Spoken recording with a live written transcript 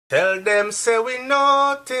Tell them say we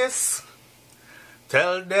notice.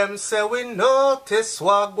 Tell them say we notice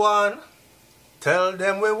wagwan. Tell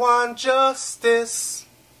them we want justice.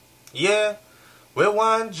 Yeah, we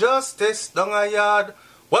want justice down a yard.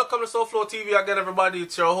 Welcome to SouFLoTV again, everybody.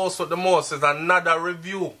 It's your host with the most. It's another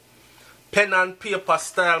review. Pen and paper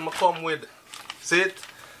style I come with. See it?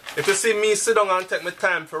 If you see me sit down and take my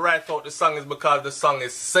time to write out the song, is because the song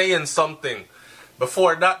is saying something.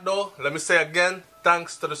 Before that though, let me say again,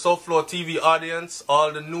 thanks to the SouFLoTV audience,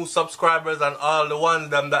 all the new subscribers and all the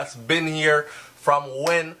ones that's been here from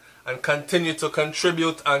when and continue to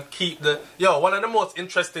contribute and keep the... Yo, one of the most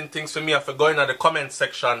interesting things for me after going to the comment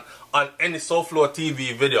section on any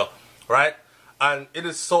SouFLoTV video, right? And it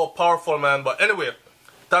is so powerful, man. But anyway,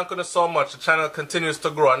 thank you so much. The channel continues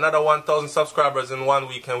to grow. Another 1,000 subscribers in 1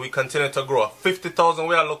 week and we continue to grow. 50,000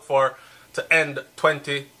 we are looking for to end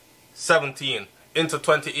 2017 into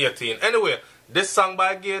 2018. Anyway, this song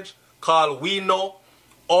by GAGE called We Know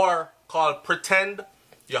or called Pretend.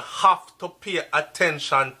 You have to pay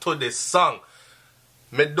attention to this song.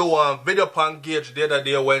 Me do a video on GAGE the other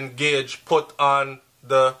day when GAGE put on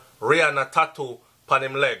the Rihanna tattoo on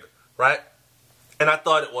him leg, right? And I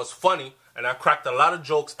thought it was funny and I cracked a lot of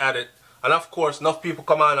jokes at it. And of course, enough people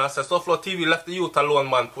come on and say, SouFLoTV left the youth alone,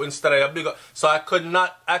 man, instead of your bigger. So I could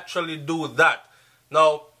not actually do that.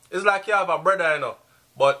 Now, it's like you have a brother, you know.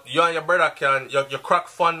 But you and your brother can, you crack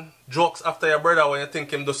fun jokes after your brother when you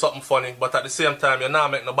think him do something funny. But at the same time, you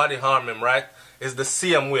not make nobody harm him, right? It's the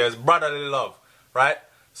same way. It's brotherly love, right?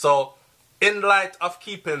 So, in light of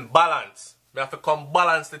keeping balance, we have to come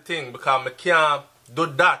balance the thing because we can't do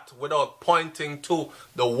that without pointing to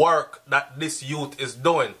the work that this youth is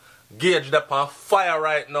doing. GAGE up on fire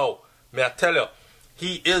right now. May I tell you,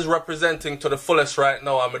 he is representing to the fullest right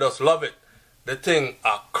now and we just love it. The thing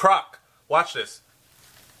a crack. Watch this.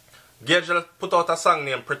 GAGE put out a song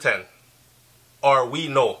named Pretend, or We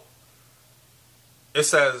Know. It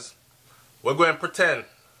says, we're going to pretend.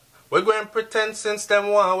 We're going to pretend since them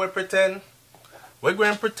want we pretend. We're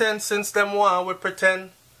going to pretend since them want we pretend.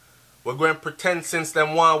 We're going to pretend since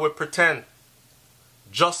them want we pretend.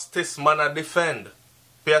 Justice man a defend.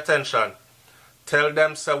 Pay attention. Tell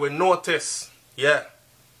them say we notice. Yeah.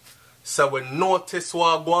 Say we notice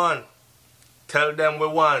what go on. Tell them we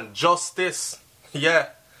want justice. Yeah.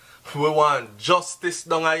 We want justice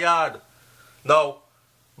down a yard. Now,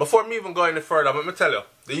 before me even go any further, let me tell you,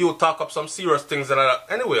 the youth talk up some serious things and all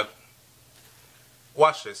that. Anyway,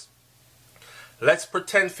 watch this. Let's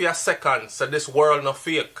pretend for a second so this world no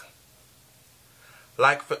fake.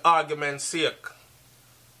 Like for argument's sake.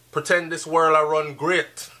 Pretend this world a run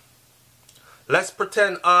great. Let's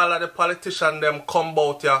pretend all of the politicians them come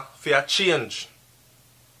out here for a change.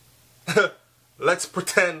 Let's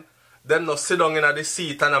pretend them no sit down in the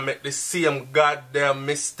seat and make the same goddamn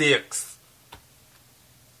mistakes.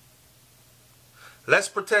 Let's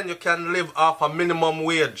pretend you can live off a minimum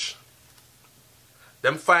wage.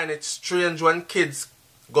 Them find it strange when kids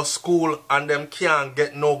go school and them can't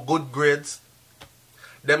get no good grades.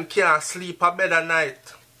 Them can't sleep a bed at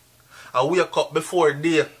night. I wake up before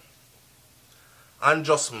day and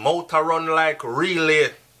just mouth a run like relay.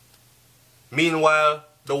 Meanwhile,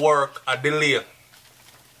 the work a delay.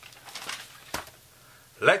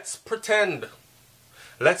 Let's pretend.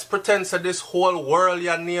 Let's pretend so this whole world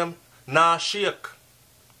your name nah shake.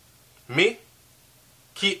 Me?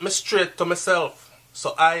 Keep me straight to myself.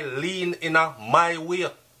 So I lean in a my way.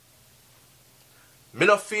 Me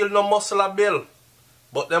no feel no muscle a bill.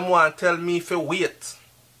 But them want tell me if wait.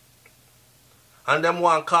 And them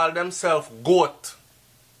want call themselves goat.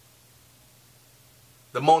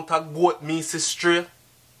 The mount of goat me see straight.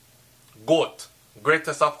 Goat.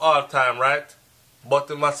 Greatest of all time, right? But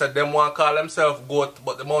them said them want call themselves goat,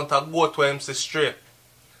 but the amount of goat where him say stray.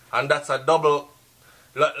 And that's a double,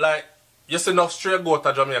 like, you see enough stray goat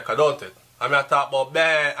in Jamaica, don't it? I mean I talk about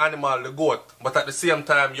bare animal, the goat. But at the same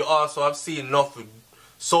time, you also have seen enough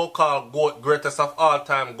so-called goat, greatest of all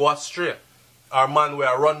time, go astray. Our man with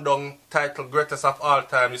a rundown title, greatest of all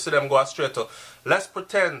time, you see them go astray too. Let's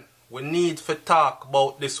pretend we need to talk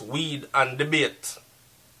about this weed and debate.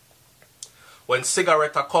 When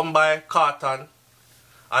cigarette come by carton,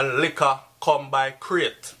 and liquor come by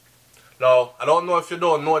crate. Now, I don't know if you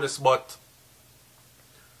don't know this, but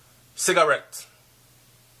cigarette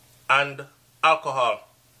and alcohol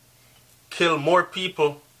kill more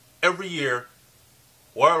people every year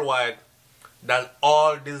worldwide than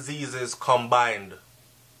all diseases combined.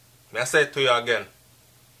 May I say it to you again?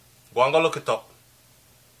 Go and go look it up.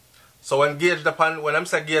 So when GAGE upon, when I'm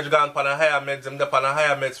saying GAGE gone upon a higher meds, I'm upon a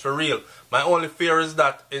higher meds for real. My only fear is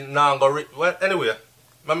that it now go well anyway,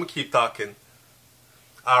 let me keep talking.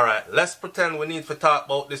 Alright, let's pretend we need to talk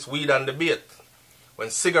about this weed and debate. When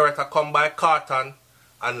cigarette come by carton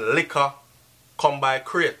and liquor come by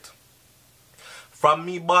crate. From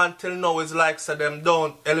me born till now is like say them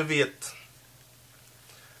don't elevate.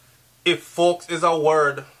 If folks is a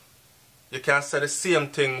word, you can say the same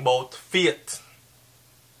thing about faith.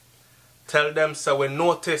 Tell them say we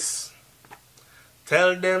notice.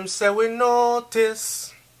 Tell them say we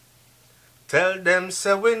notice. Tell them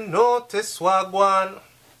say we notice wagwan.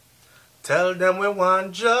 Tell them we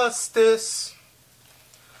want justice.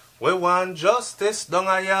 We want justice down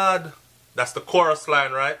a yard. That's the chorus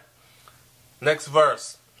line, right? Next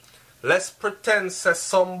verse. Let's pretend say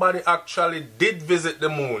somebody actually did visit the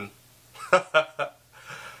moon.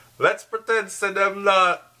 Let's pretend say them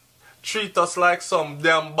not treat us like some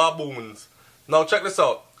damn baboons. Now check this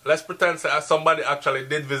out. Let's pretend say somebody actually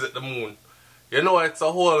did visit the moon. You know, it's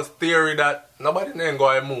a whole theory that nobody ain't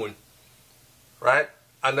go to the moon. Right?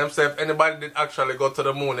 And them say if anybody did actually go to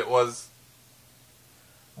the moon, it was...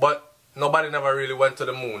 But nobody never really went to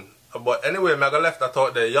the moon. But anyway, I'm going to left that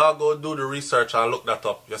out there. Y'all go do the research and look that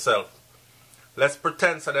up yourself. Let's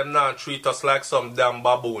pretend so them now treat us like some damn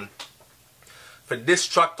baboon. For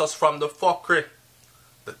distract us from the fuckery,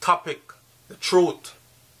 the topic, the truth,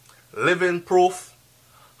 living proof,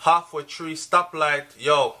 halfway tree stoplight,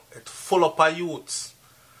 yo, it's full up of youths.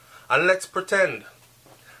 And let's pretend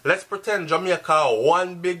Jamaica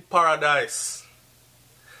one big paradise.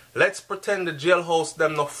 Let's pretend the jailhouse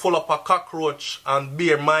them not full up of cockroach and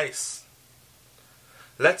beer mice.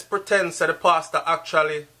 Let's pretend say the pastor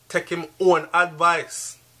actually take him own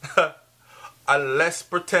advice. And let's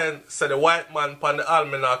pretend say the white man pan the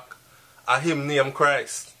almanac a him name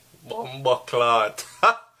Christ. Bumbleclad.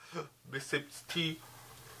 Bishop's tea.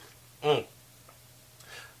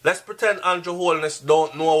 Let's pretend Andrew Holness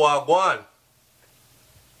don't know what going on.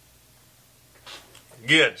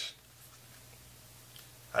 Gage.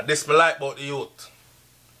 And this me like about the youth.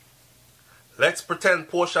 Let's pretend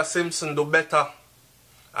Portia Simpson do better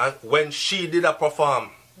and when she did a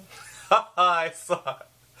perform. I saw.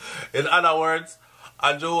 In other words,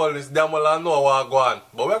 Andrew Holness damn well know what go on.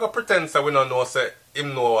 But we're gonna pretend say we don't know say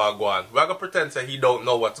him know what go on. We're gonna pretend say he don't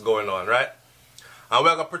know what's going on, right? And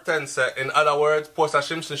we're gonna pretend say, in other words, Portia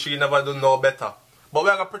Simpson she never do know better. But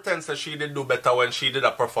we're gonna pretend say she did do better when she did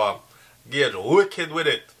a perform. Get wicked with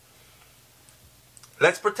it.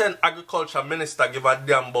 Let's pretend agriculture minister give a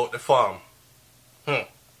damn about the farm.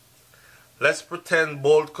 Let's pretend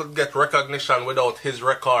Bold could get recognition without his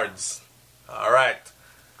records. Alright.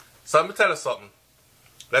 So let me tell you something.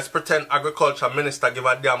 Let's pretend agriculture minister give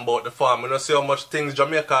a damn about the farm. You know see how much things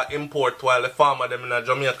Jamaica import while the farmer them in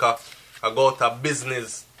Jamaica are go out of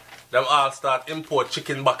business. Them all start import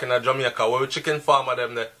chicken back in Jamaica. Where we chicken farmer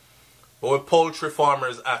them there. Where we poultry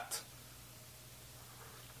farmers at.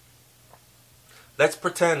 Let's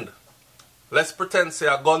pretend say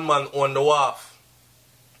a gunman own the wharf.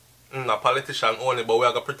 A politician own it, but we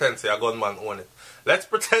are going to pretend say a gunman own it. Let's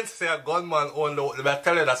pretend say a gunman own the wharf. I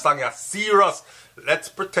tell you that song is serious. Let's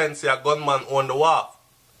pretend say a gunman own the wharf.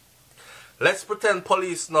 Let's pretend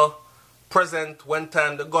police no present when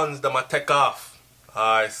time the guns them a take off.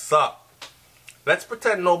 Aye, sir. Let's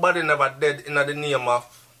pretend nobody never dead in the name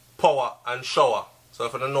of power and shower. So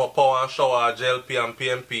if you don't know power and shower are JLP and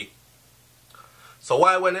PMP. So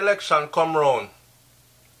why when election come round,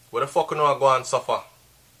 where the fuck you know go and suffer?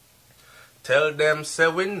 Tell them say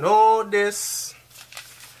we know this.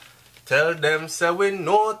 Tell them say we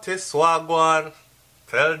notice what go on.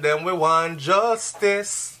 Tell them we want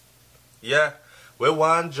justice. Yeah, we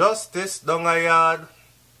want justice down a yard.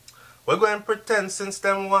 We're going to pretend since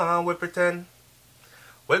them want we pretend.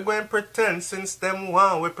 We're going to pretend since them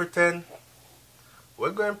want we pretend.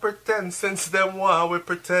 We're going to pretend since them want we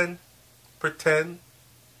pretend. Pretend.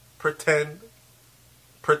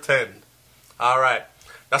 Alright.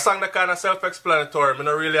 That song that kind of self-explanatory. I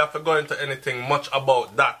don't really have to go into anything much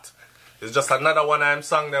about that. It's just another one I'm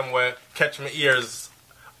song them where catch my ears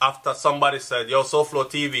after somebody said, yo,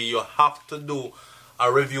 SouFLoTV, you have to do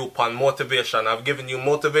a review upon motivation. I've given you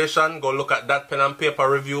motivation. Go look at that pen and paper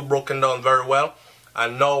review broken down very well.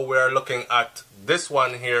 And now we're looking at this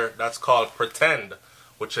one here that's called Pretend,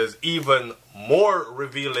 which is even more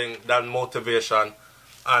revealing than motivation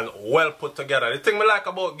and well put together. The thing I like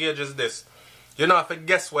about Gage is this. You know, if you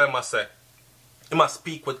guess what I must say, he must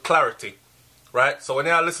speak with clarity, right? So when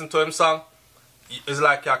you listen to him song, it's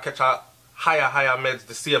like you catch a higher meds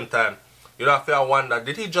the same time. You don't have to wonder,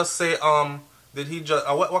 did he just say,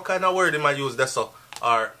 what kind of word he might use there so?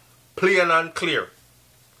 Or plain and clear,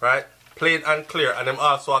 right? Plain and clear. And him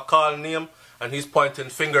also a call name and he's pointing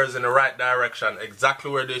fingers in the right direction,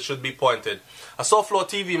 exactly where they should be pointed.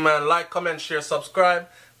 SouFLoTV, man, like, comment, share, subscribe.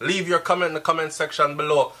 Leave your comment in the comment section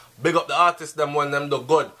below. Big up the artists them when them do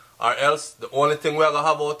good, or else the only thing we're gonna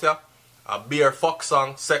have out here, a beer fuck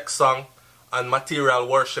song, sex song, and material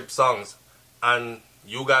worship songs. And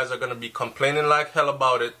you guys are gonna be complaining like hell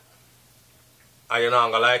about it, and you're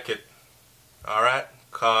not gonna like it. Alright?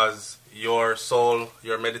 Cause your soul,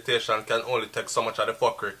 your meditation can only take so much of the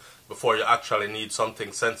fuckery before you actually need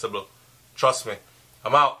something sensible. Trust me.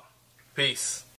 I'm out. Peace.